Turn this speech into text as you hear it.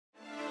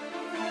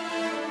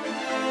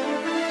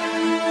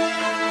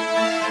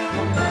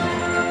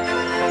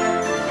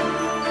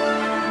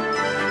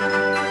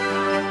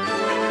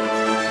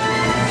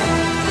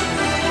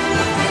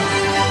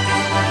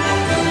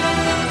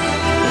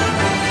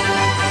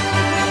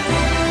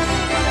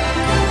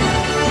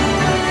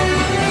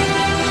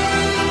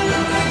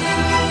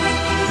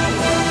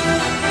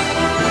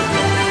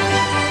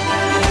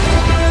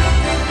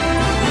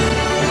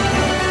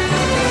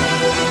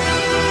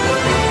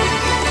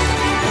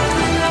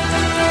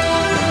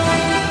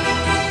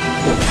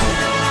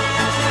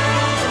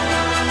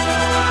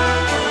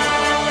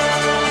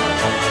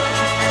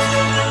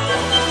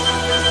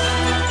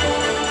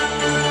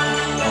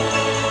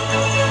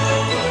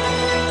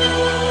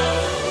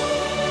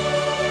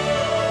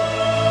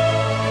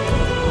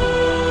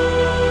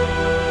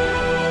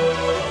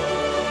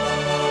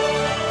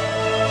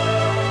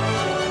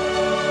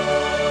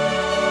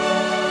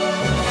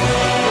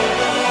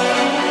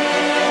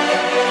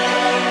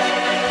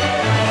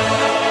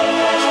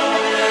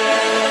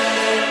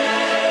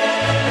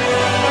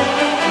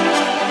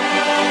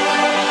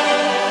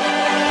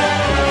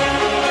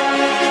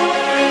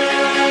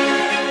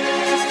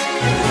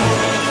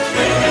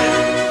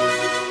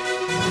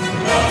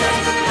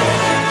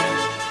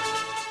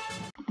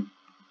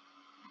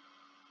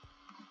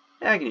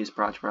Yeah, I can use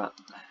Prot. That.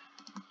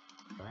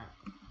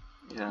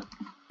 Yeah.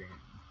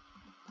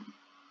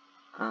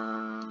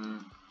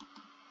 Damn.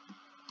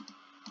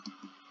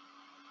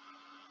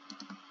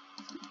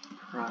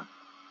 Prot.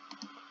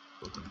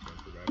 Looking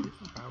for that. Here's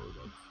some power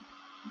bucks.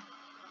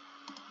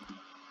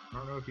 I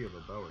don't know if you have a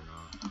bow or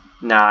not.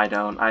 Nah, I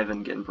don't. I've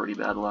been getting pretty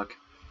bad luck.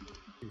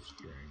 Here's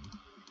string.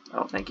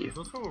 Oh, thank you. There's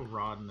also a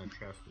rod in the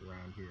chest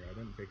around here. I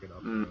didn't pick it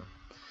up though.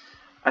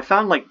 I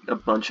found like a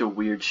bunch of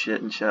weird shit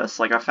in chests.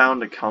 Like I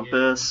found a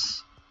compass.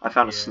 Yeah. I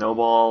found a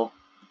snowball.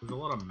 There's a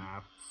lot of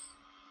maps.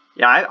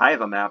 Yeah, I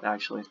have a map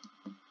actually.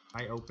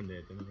 I opened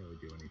it. Didn't really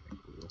do anything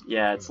cool.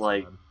 Yeah, it's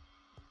like sad.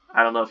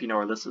 I don't know if you know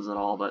where this is at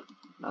all, but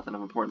nothing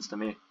of importance to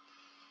me.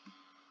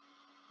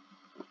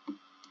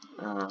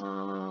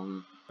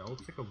 That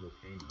looks like a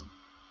volcano.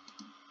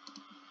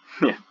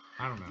 Yeah.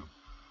 I don't know.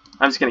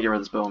 I'm just gonna get rid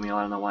of this bone meal.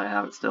 I don't know why I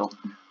have it still.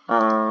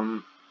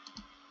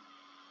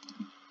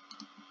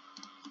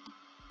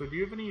 So do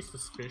you have any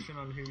suspicion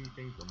on who you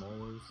think the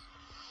mole is?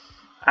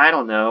 I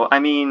don't know. I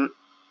mean,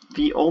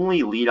 the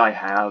only lead I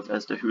have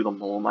as to who the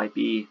mole might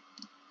be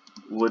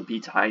would be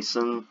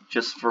Tyson.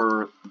 Just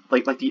for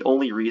like the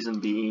only reason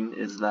being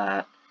is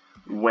that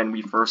when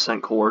we first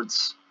sent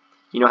chords,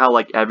 you know how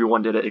like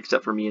everyone did it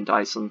except for me and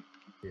Tyson.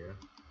 Yeah.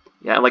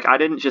 Yeah, like I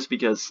didn't just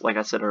because, like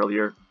I said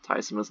earlier,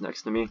 Tyson was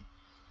next to me.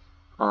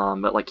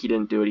 But like he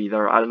didn't do it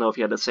either. I don't know if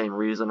he had the same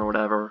reason or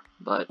whatever,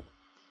 but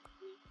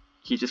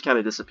he just kind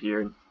of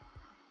disappeared.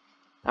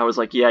 I was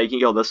like, yeah, you can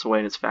go this way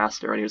and it's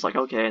faster, and he was like,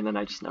 okay, and then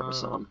I just never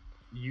saw him.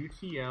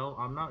 UTL,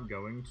 I'm not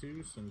going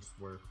to since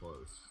we're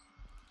close.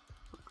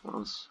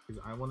 Close.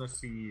 Because I want to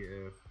see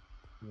if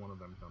one of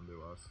them come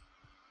to us.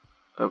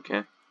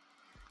 Okay.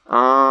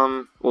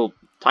 Well,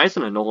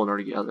 Tyson and Nolan are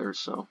together,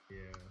 so.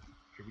 Yeah.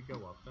 Should we go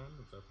up then?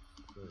 It's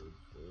episode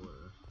 4.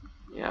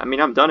 Yeah, I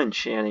mean, I'm done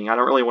enchanting. I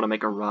don't really want to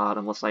make a rod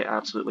unless I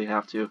absolutely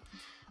have to.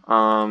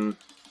 I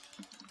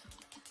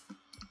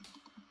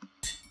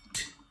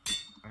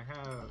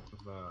have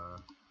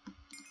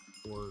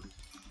 4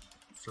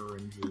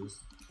 syringes.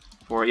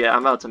 4, yeah,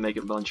 I'm about to make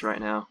a bunch right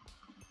now.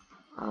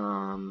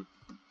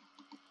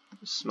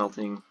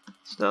 Smelting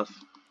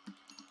stuff.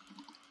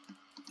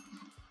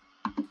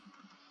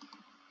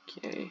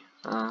 Okay,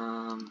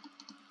 Man,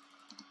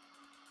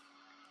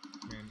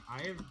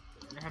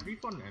 have you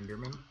found an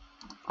Enderman?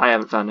 I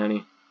haven't found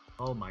any.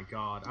 Oh my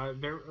god.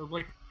 There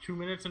like 2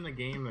 minutes in the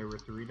game, there were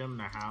 3 of them in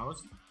the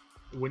house.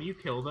 When you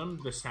kill them,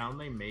 the sound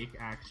they make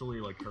actually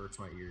like hurts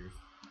my ears.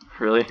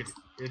 Really?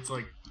 It's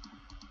like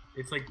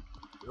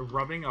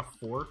rubbing a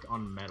fork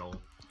on metal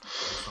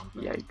or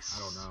something. Yikes. I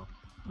don't know.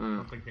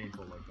 Something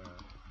painful like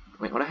that.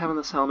 Wait, what I have on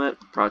this helmet?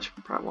 Prot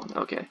 1.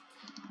 Okay.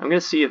 I'm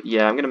gonna see if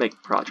I'm gonna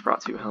make Prot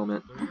 2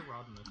 helmet. There's a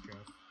rod in this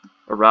chest.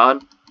 A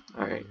rod?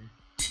 Alright.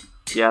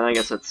 Yeah, I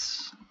guess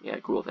that's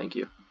cool, thank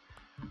you.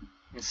 I'm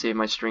gonna save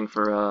my string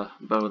for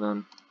bow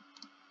then.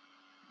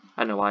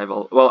 I don't know why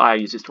I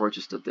use these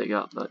torches to dig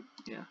up, but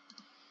yeah.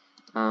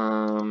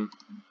 Do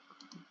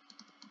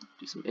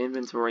some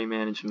inventory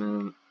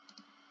management.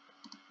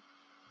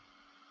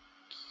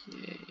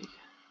 Okay.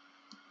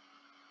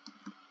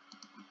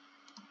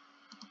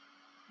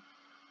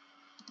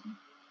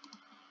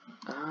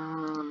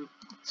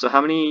 So how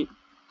many...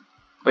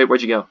 Wait,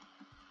 where'd you go?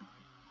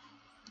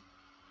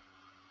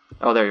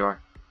 Oh, there you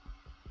are.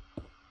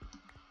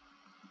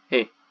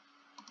 Hey.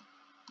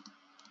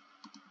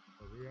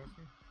 What were you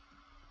asking?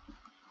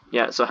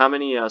 Yeah, so how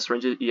many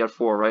syringes? You have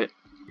 4, right?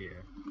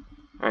 Yeah.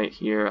 Alright,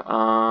 here.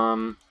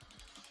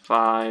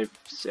 5,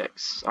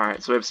 6.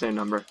 Alright, so we have the same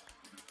number.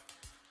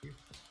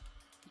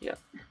 Yeah.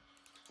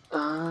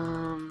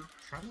 Trying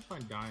to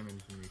find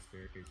diamonds in these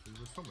staircases.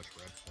 There's so much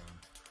redstone.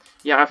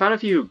 Yeah, I found a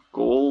few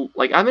gold.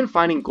 Like, I've been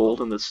finding gold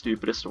in the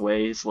stupidest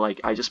ways.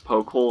 Like, I just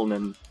poke hole and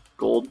then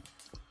gold.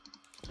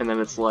 And then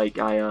it's like,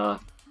 then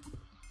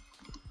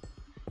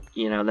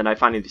I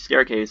find these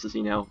staircases,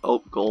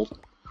 oh, gold.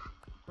 I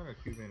found a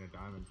 2 vein of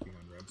diamonds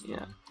behind redstone.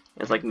 Yeah.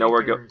 It's like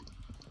nowhere go.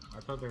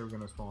 I thought they were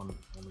gonna spawn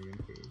only in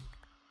caves.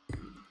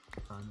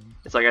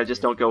 It's like I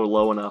just don't go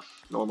low enough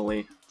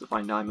normally to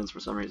find diamonds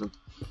for some reason.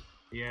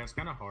 Yeah, it's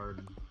kind of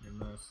hard in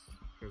this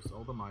because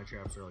all the mine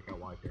shafts are like at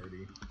Y30.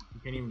 You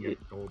can't even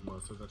get gold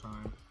most of the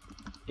time.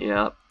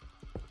 Yeah.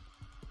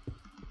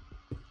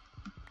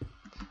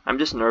 I'm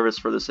just nervous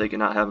for the sake of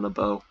not having a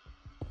bow.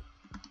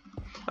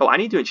 Oh, I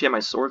need to enchant my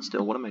sword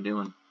still. What am I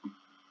doing?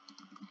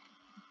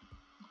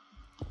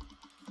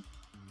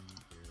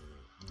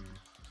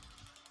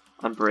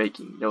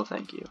 Unbreaking. No,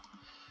 thank you.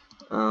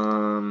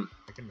 I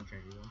can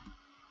enchant you one.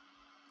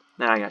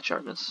 Nah, I got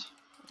sharpness.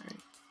 Alright.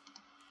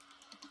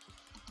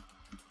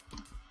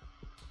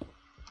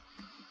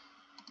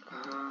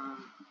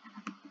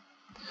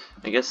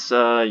 I guess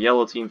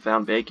yellow team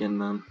found bacon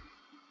then.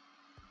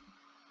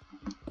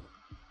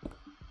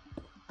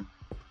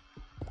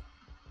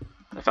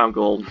 I found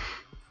gold.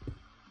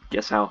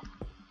 Guess how?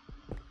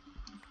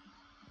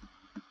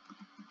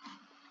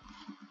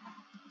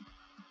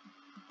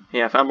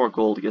 Hey, I found more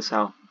gold. Guess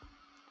how?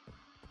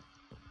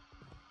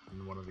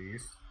 In one of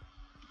these?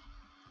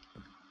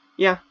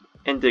 Yeah,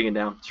 and digging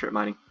down, strip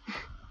mining.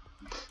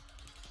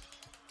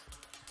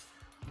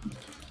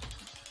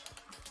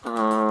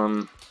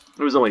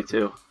 It was only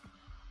 2.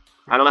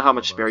 I don't know how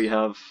much All of spare you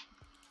us.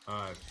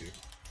 have. 2.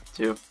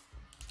 2.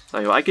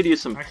 Tell you what, I could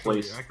use some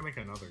Actually, place. I can make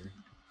another.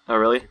 Oh,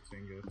 really? 6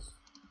 ingots.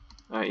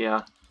 Alright,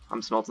 yeah.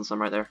 I'm smelting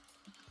some right there.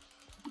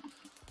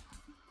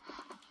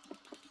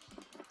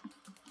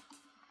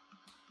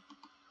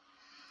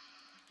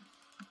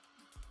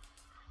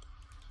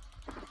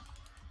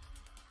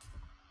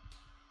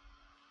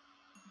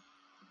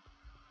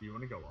 Do you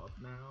want to go up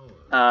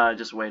now? Or?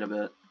 Just wait a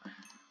bit.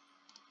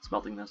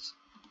 Smelting this.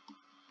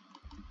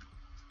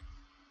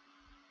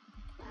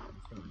 I'm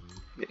just gonna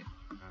Okay.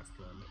 ask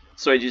them.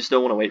 So do you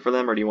still want to wait for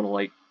them, or do you want to,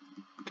 like,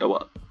 go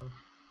up?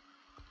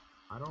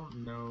 I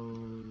don't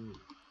know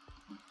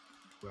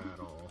at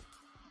all.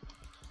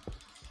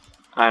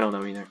 I don't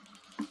know either.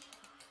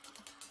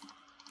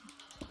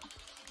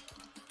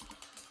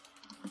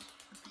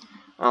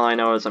 All I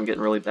know is I'm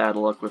getting really bad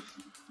luck with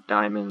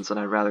diamonds, and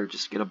I'd rather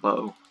just get a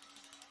bow.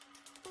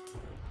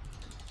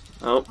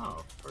 Oh.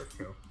 Oh, first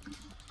kill.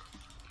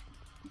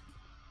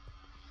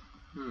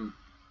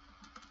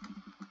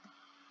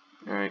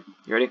 Alright,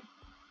 you ready?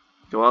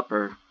 Go up,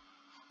 or...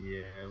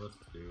 Yeah, let's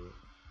do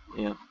it.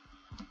 Yeah.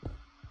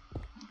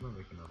 I'm gonna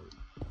make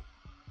another.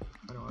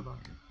 I know, I'm on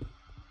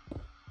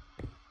here.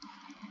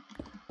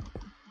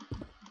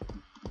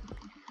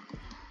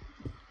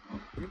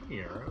 Do you have any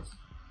arrows?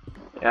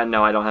 Yeah,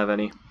 no, I don't have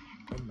any.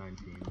 I have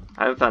 19.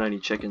 I haven't found any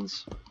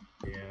chickens.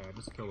 Yeah, I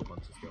just killed a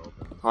bunch of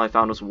skeletons. All I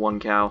found was 1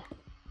 cow.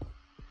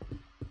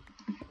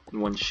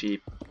 And 1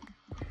 sheep.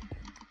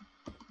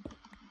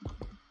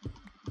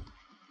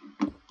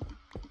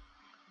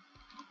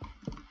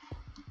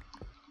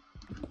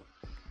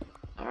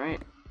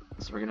 Alright,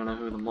 so we're gonna know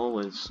who the mole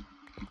is.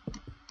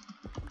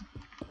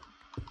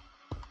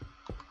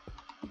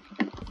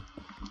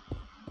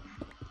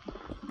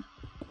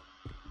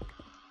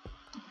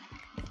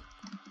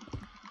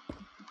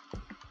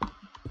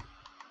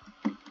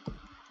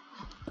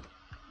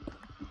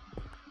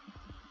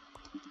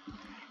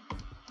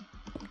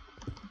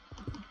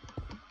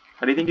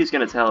 How do you think he's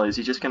gonna tell? Is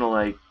he just gonna,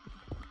 like...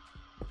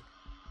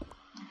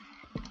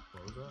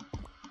 What was that?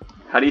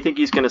 How do you think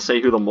he's gonna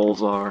say who the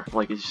moles are?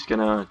 Like, he's just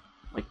gonna,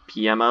 like,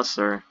 PM us,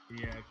 or...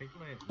 Yeah, I think I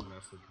might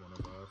message one of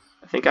us.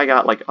 I think I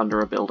got, like, under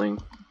a building.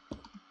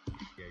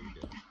 Yeah,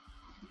 you did.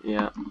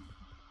 Yeah.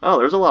 Oh,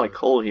 there's a lot of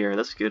coal here.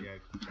 That's good.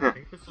 Yeah, I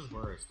think this is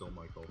where I stole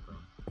my coal from.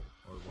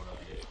 Or one of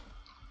these.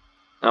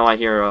 Oh, I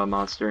hear a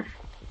monster.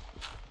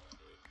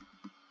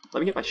 Let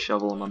me get my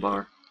shovel in my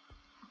bar.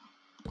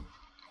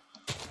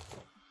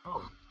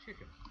 Oh,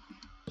 chicken.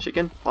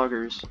 Chicken?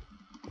 Loggers.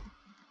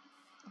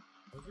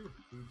 How's your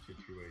food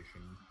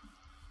situation?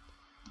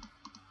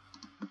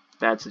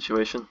 Bad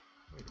situation.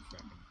 Wait a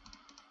second.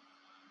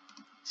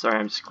 Sorry,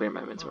 I'm just clearing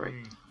my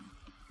inventory.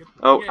 Get,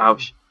 Oh, get 'em.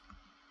 ouch.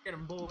 Get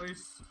him,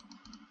 boys.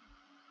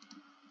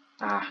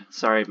 Ah,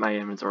 sorry, my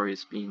inventory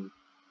is being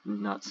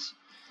nuts.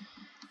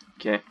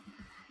 Okay.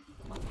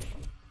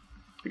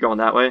 You're going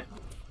that way?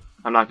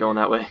 I'm not going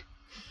that way.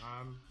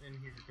 I'm in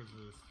here because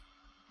there's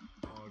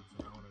dogs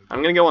and I want to...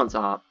 I'm gonna go on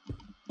top. Oh, I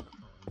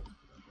missed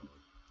that dog.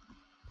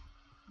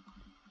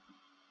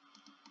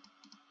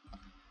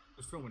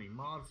 There's so many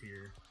mobs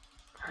here.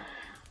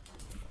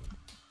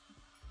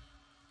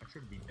 I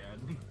should be dead.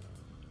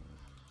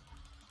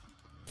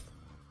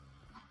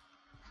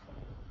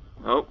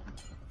 Oh,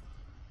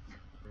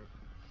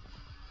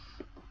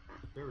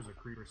 There was a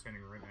creeper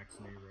standing right next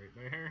to me right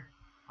there.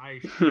 I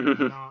should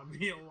not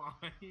be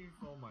alive.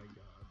 Oh my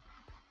god.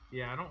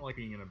 Yeah, I don't like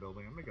being in a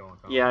building. I'm gonna go on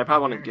top. yeah, I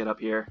probably want to get up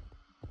here.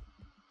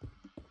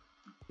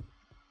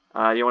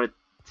 You want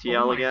to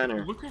TL my again, god,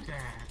 or look at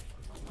that.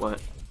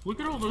 what? Look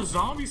at all those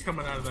zombies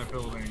coming out of that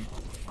building.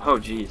 Oh,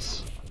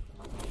 jeez.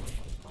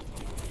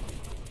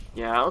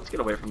 Yeah, let's get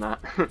away from that.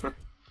 I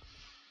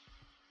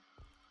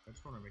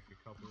just want to make a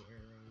couple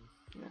arrows.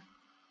 Yeah.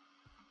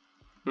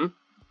 Hmm?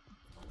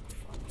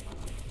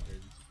 Okay,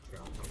 just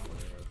got a couple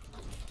arrows.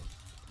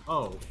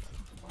 Oh.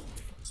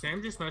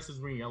 Sam just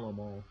messaged me Yellow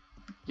Mole.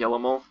 Yellow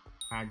mole?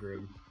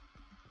 Hagrid.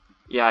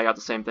 Yeah, I got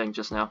the same thing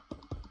just now.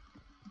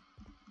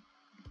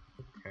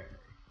 Okay.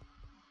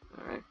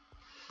 Alright.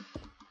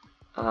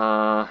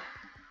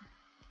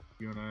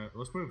 You wanna...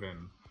 Let's move in.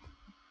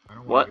 I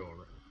don't What? want to go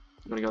over.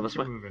 You wanna go We this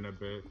should way? move in a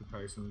bit to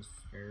Tyson's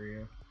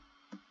area.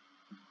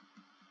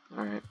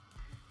 Alright.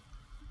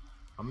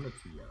 I'm gonna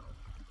TL.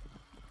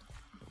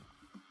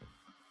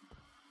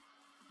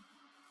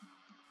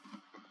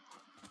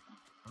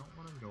 I don't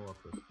want to go up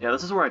this. Yeah,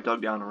 this is where I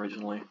dug down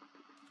originally.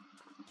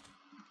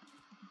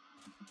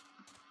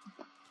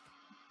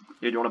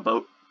 Yeah, do you want a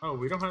boat? Oh,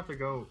 we don't have to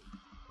go.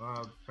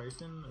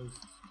 Tyson is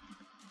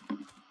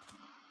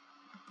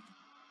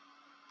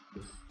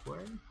this way.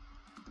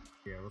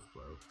 Yeah, let's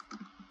float.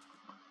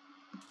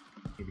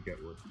 Need to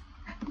get wood.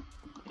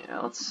 Yeah,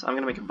 I'm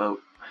gonna make a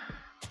boat.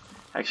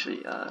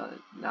 Actually,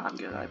 no, I'm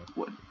good. I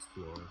would.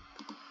 Explore.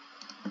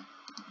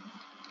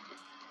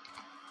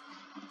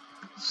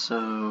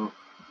 So,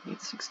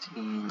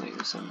 816,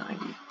 negative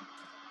 790.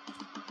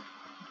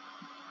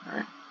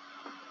 Alright.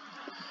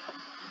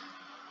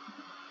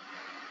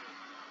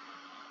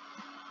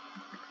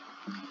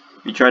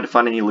 You tried to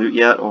find any loot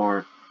yet,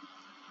 or?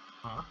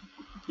 Huh?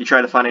 You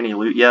tried to find any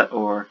loot yet,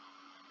 or?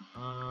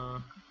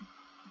 Nah.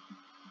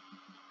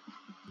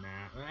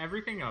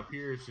 Everything up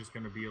here is just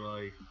gonna be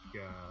like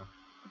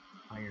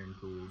iron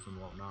tools and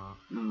whatnot.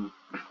 Mm.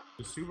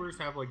 The sewers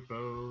have like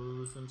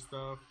bows and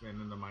stuff, and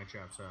then the mine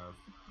shafts have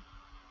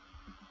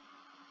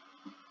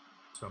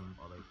some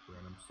other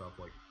random stuff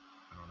like,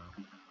 I don't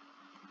know,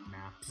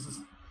 maps.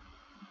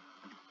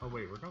 Oh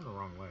wait, we're going the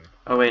wrong way.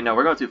 Oh wait, no,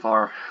 we're going too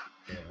far.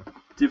 Yeah.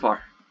 Too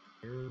far.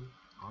 You're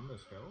on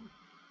this hill?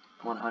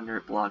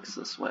 100 blocks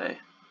this way.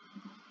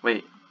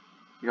 Wait,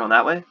 you're going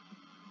that way?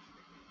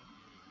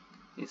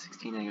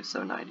 816 negative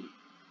 790.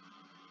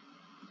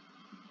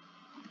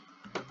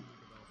 I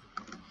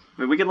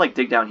mean, we could like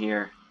dig down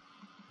here.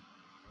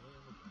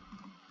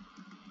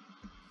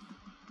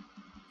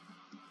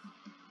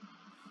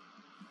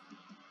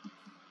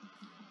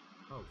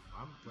 Oh,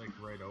 I'm like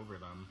right over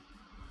them.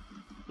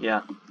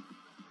 Yeah.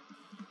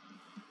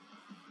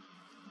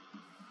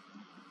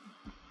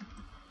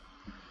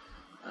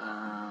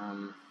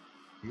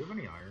 Do you have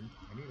any iron?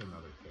 I need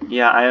another thing.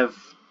 Yeah, I have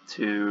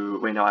 2.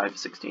 Wait, no, I have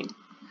 16.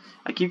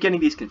 I keep getting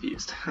these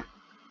confused.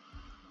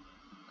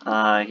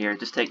 Here,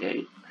 just take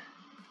 8.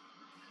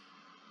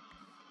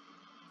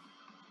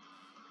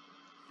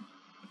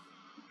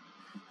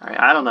 Alright,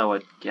 I don't know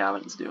what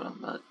Gavin's doing,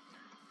 but...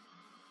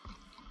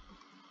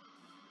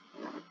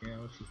 Yeah,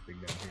 let's just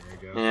dig down here, I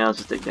guess. Yeah, let's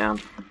just dig down.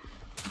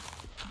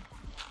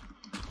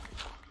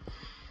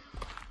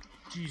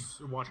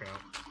 Jeez, watch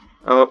out.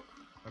 Oh.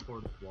 I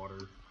poured water.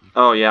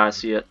 Oh, yeah, I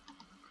see it.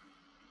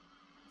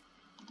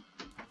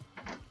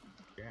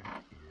 Yeah,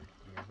 here.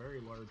 In a very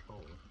large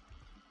hole.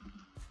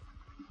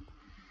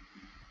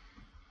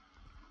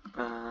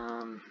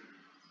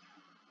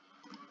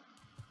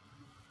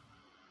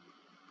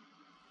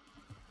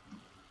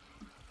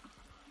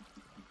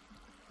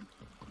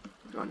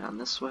 Going down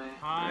this way.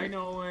 Hi,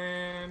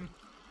 Nolan.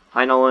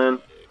 Hi, Nolan.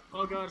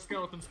 Oh god,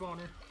 skeleton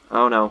spawner.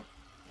 Oh no.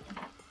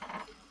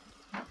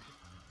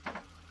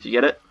 Did you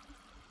get it?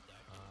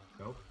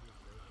 Nope.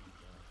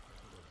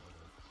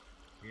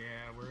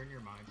 Yeah, we're in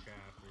your mine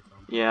shaft or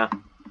something. Yeah.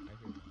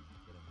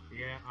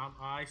 Yeah,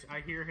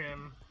 I hear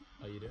him.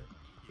 Oh, you do?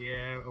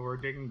 Yeah, we're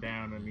digging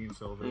down and me and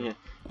Silver. Yeah.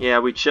 Yeah,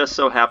 we just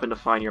so happened to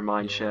find your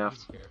mine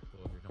shaft. Be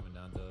careful if you're coming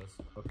down to us.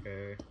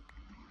 Okay.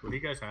 What do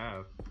you guys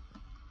have?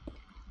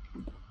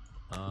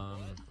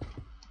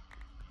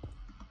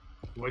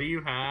 What do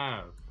you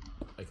have?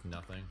 Like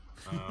nothing.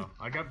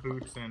 I got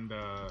boots and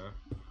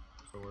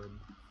sword.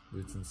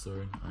 Boots and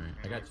sword. Alright,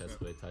 I got Yeah,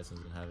 chestplate. Tyson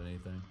doesn't have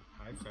anything.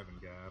 I have 7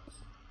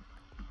 gaps.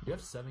 You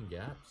have 7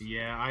 gaps?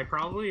 Yeah, I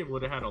probably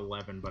would have had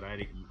 11, but I had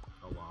to eat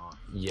a lot.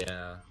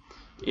 Yeah.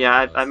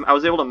 Yeah, I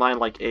was able to mine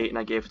like 8, and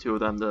I gave 2 of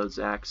them to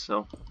Zach,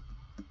 so...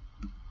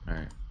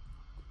 Alright.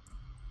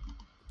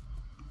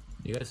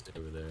 You guys stay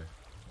over there.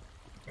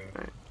 Okay.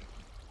 Alright.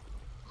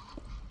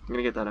 I'm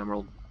gonna get that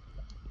emerald.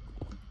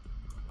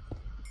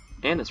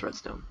 And this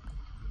redstone.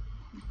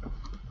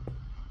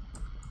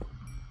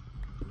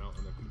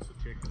 Melting a piece of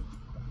chicken.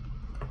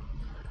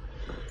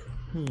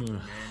 Man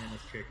and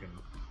his chicken.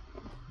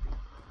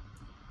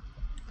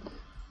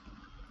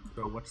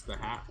 So what's the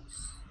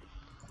hacks?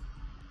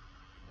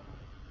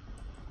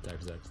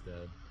 Zach's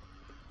dead.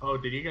 Oh,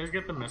 did you guys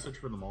get the message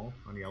for the mole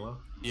on yellow?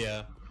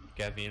 Yeah,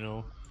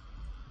 Gavino.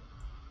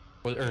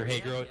 Or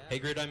Hagrid, yeah.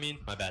 Hagrid, I mean?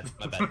 My bad,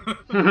 my bad. I found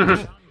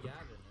Gavin,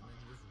 and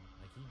then he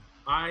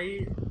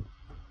wasn't. Like,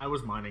 I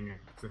was mining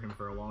to him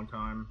for a long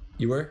time.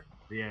 You were?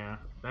 Yeah,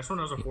 that's when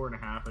I was a 4.5.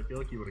 I feel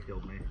like he would have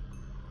killed me.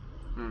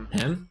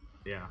 Him?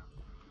 Yeah,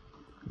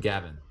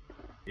 Gavin.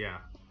 yeah.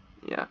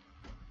 Yeah.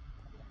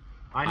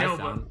 I know,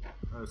 found,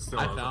 but still,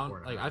 I was a found,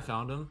 4.5. like, I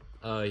found him.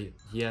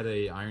 He had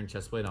a iron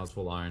chestplate, and I was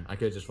full iron. I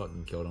could have just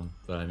fucking killed him,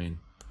 but I mean.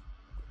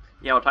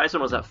 Yeah, well,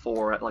 Tyson was at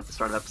 4 at like the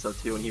start of episode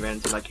 2, and he ran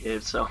into my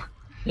cave, so...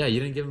 Yeah, you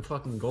didn't give him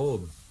fucking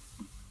gold.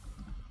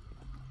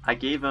 I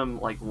gave him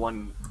like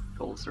 1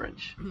 gold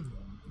syringe.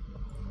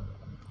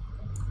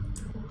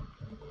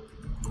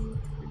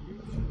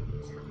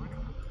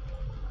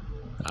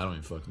 I don't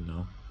even fucking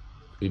know.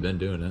 We've been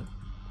doing it.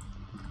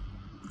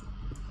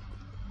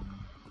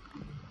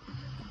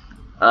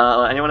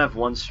 Anyone have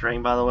 1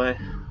 string, by the way?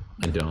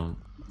 I don't.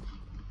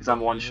 Because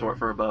I'm 1 short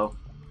for a bow.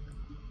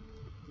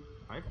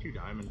 I have 2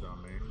 diamonds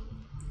on me.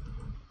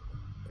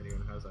 If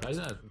anyone has that.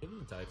 Tyson has, give him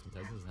the Tyson.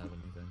 Tyson doesn't have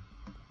anything.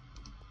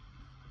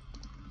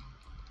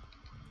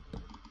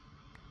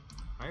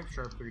 I have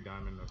sharp 3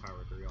 diamond and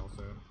power 3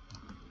 also.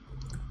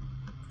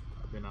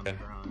 I've been on the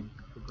grind.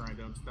 The grind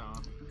don't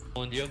stop.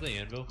 Colin, do you have the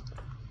anvil?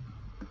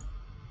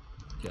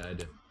 Yeah, I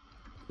do.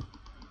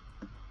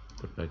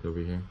 Put it back over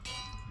here.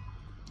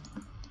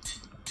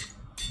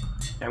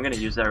 Yeah, I'm gonna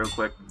use that real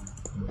quick.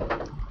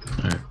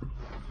 Alright.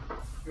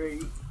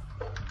 Great.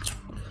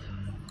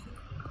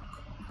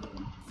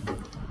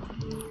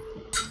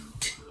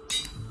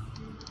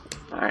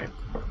 Alright.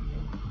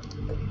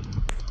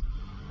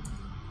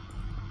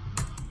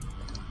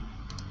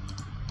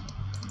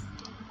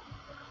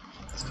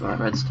 Let's throw that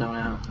redstone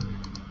out.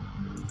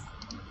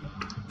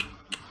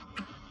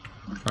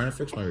 Trying to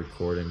fix my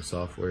recording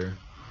software.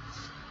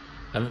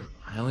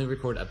 I only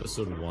record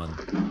episode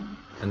 1,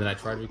 and then I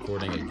tried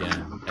recording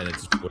again, and it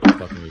just wouldn't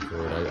fucking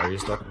record. I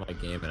restarted my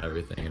game and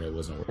everything, and it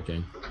wasn't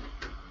working.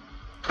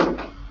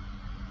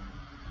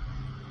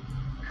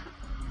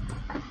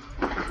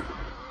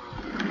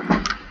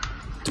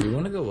 Do we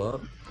want to go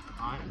up?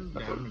 I'm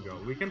down to go.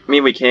 We can. I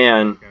mean, we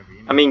can.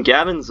 Gavino. I mean,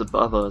 Gavin's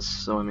above us,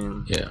 so I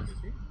mean, Yeah. Is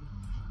he?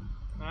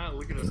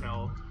 Look at his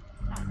health.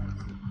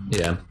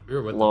 Yeah. We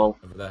were with Lol.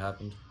 them whenever that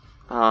happened.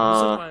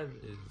 uh, Episode 5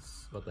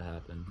 is about to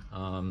happen.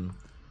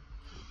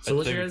 I'd So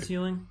what's say your we guys' could-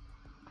 healing?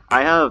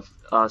 I have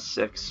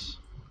 6.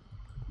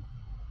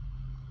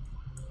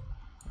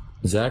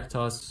 Zach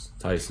toss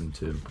Tyson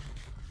 2.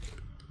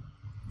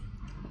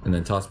 And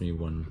then toss me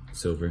 1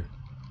 silver.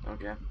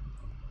 Okay.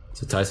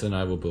 So Tyson and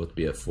I will both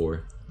be at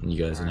 4. And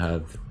you guys can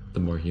have the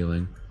more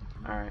healing.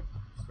 All right.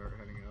 Start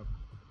heading up.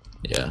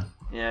 Yeah.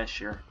 Yeah,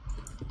 sure.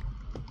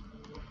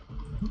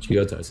 Where'd you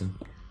go, Tyson?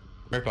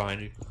 Right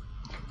behind you.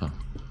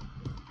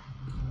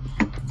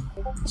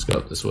 Let's go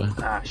up this way.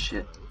 Ah,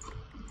 shit.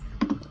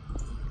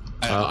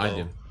 I have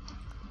do.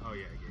 Oh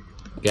yeah, I gave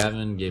you.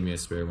 Gavin gave me a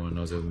spare one.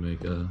 I was able to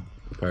make a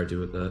part 2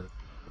 with that.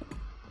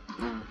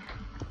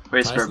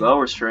 Wait, spare Tyson? bow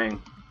or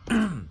string?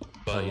 Oh,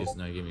 But he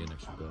gave me an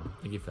extra bow.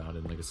 I think he found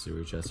it in like a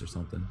sewer chest or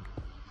something.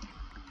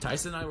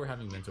 Tyson and I were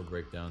having mental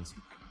breakdowns.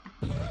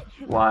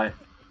 Why?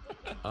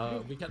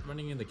 We kept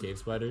running into cave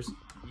spiders.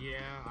 Yeah,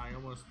 I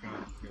almost got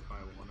hit by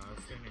one. I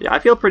was standing. Yeah, I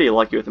feel pretty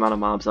lucky with the amount of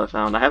mobs I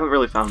found. I haven't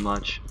really found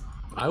much.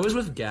 I was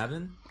with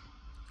Gavin,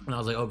 and I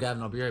was like, "Oh,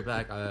 Gavin, I'll be right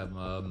back.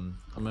 I'm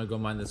gonna go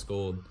mine this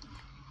gold."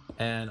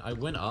 And I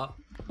went up.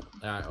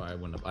 I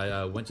went up.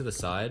 I went to the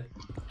side,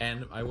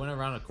 and I went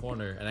around a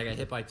corner, and I got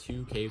hit by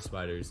 2 cave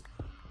spiders.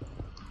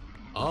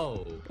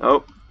 Oh,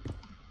 Oh.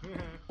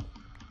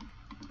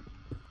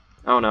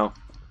 Oh no.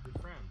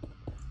 Good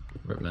friend.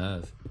 Rip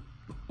Mav.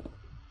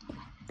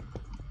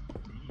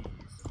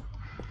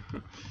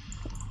 Jeez.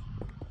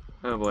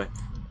 Oh boy.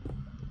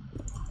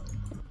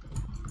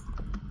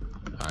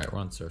 All right, we're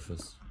on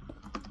surface.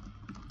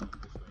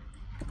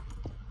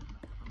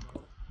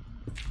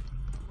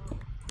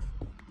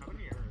 How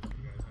many arrows do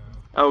you guys have?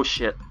 Oh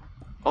shit.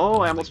 Oh,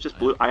 I almost just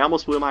blew. I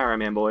almost blew my Iron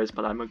Man, boys,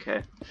 but I'm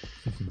okay.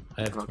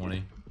 I have Okay.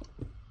 20.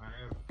 I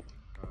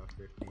have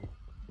 50.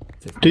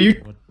 50. Do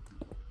you- What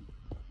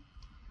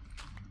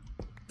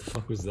the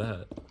fuck was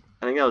that?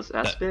 I think that was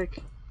Espic.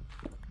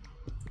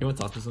 You want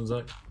to talk to some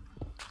Zach?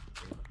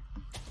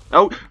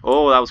 Oh,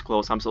 oh, that was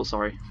close. I'm so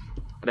sorry.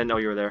 I didn't know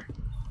you were there.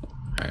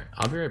 Alright,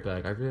 I'll be right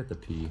back. I really have to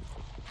pee.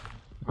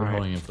 We're Alright.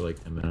 holding in for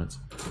like 10 minutes.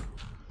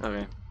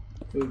 Okay.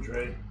 Food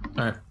tray.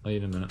 Alright, I'll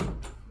eat in a minute.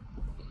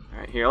 All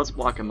right, here. Let's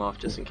block him off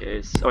just in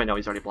case. Oh wait, no,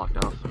 he's already blocked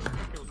off.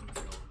 Kills some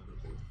skeletons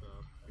and stuff.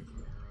 Get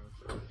some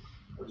arrows.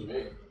 What'd you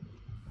make?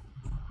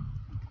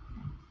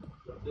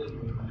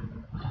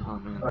 Oh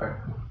man. Alright.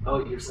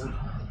 I'll eat your son.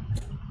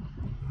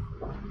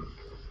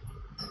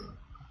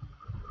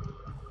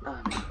 Oh,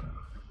 man.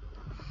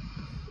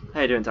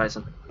 How you doing,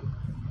 Tyson?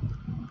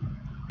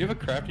 you have a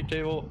crafting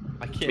table?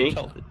 I can't Me?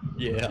 tell it.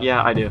 Yeah.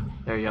 Yeah, I do.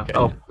 There you go. Okay.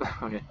 Oh,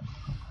 okay.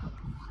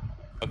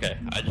 Okay,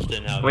 I just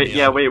didn't have. Wait, any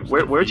yeah, on- wait.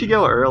 Where'd you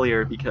go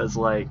earlier? Because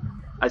like,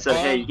 I said,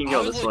 hey, you can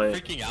go I was this like way.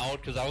 freaking out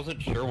because I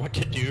wasn't sure what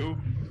to do.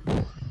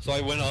 So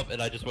I went up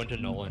and I just went to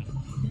Nolan.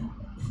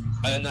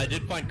 And I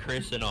did find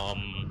Chris and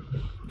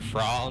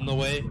Fra on the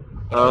way.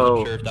 But I Oh.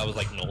 wasn't sure if that was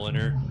like Nolan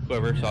or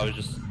whoever, so I was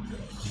just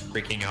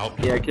freaking out.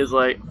 Yeah, cause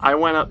like I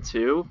went up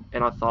too,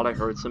 and I thought I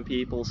heard some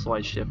people, so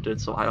I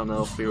shifted. So I don't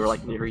know if we were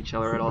like near each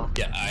other at all.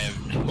 Yeah, I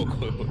have no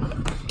clue.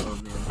 Oh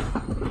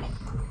man.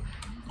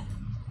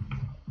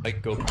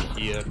 Like go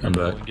pee after I'm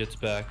back. Nolan gets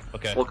back.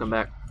 Okay, Welcome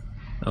back.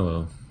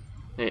 Hello.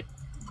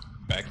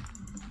 back.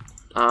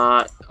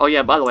 Oh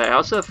yeah. By the way, I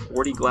also have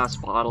 40 glass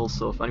bottles,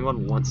 so if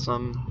anyone wants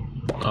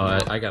some. Oh,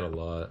 I got a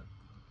lot.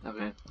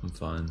 Okay. I'm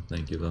fine.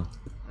 Thank you, though.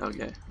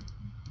 Okay.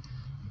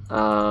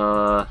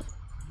 Yeah,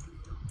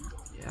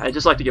 I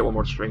just like to get one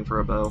more string for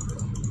a bow.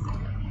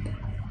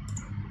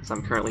 Cause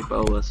I'm currently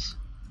bowless.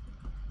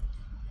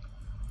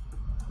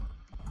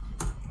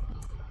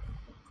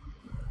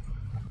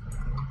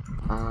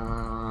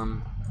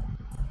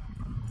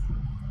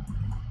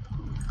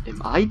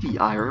 Am I the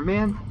Iron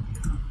Man?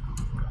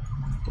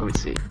 Let me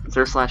see. Is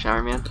there a /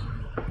 Iron Man?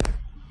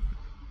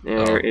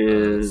 There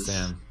is.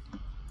 Sam.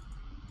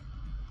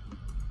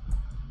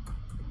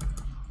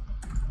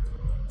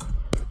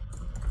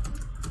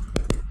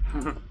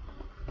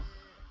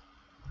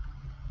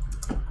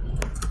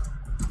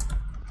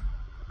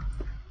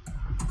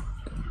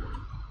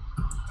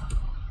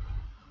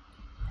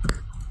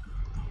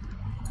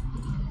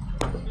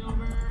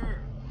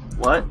 Silver!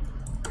 What?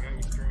 I got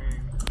your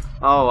string.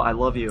 Oh, I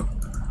love you.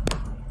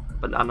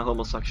 But not in a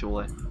homosexual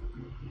way.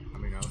 I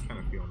mean, I was kind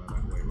of feeling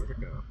that way. Where'd it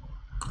go?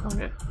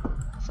 Okay.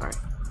 Sorry.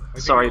 I think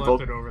Sorry, I left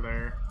Volk. it over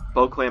there.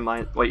 Bow Clan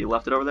mine. Wait, you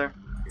left it over there?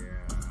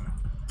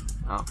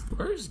 Yeah.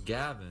 Where's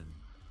Gavin?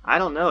 I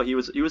don't know. He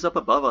was up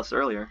above us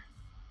earlier.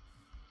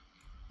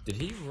 Did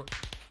he?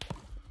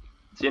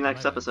 See you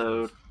next Right.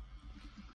 episode.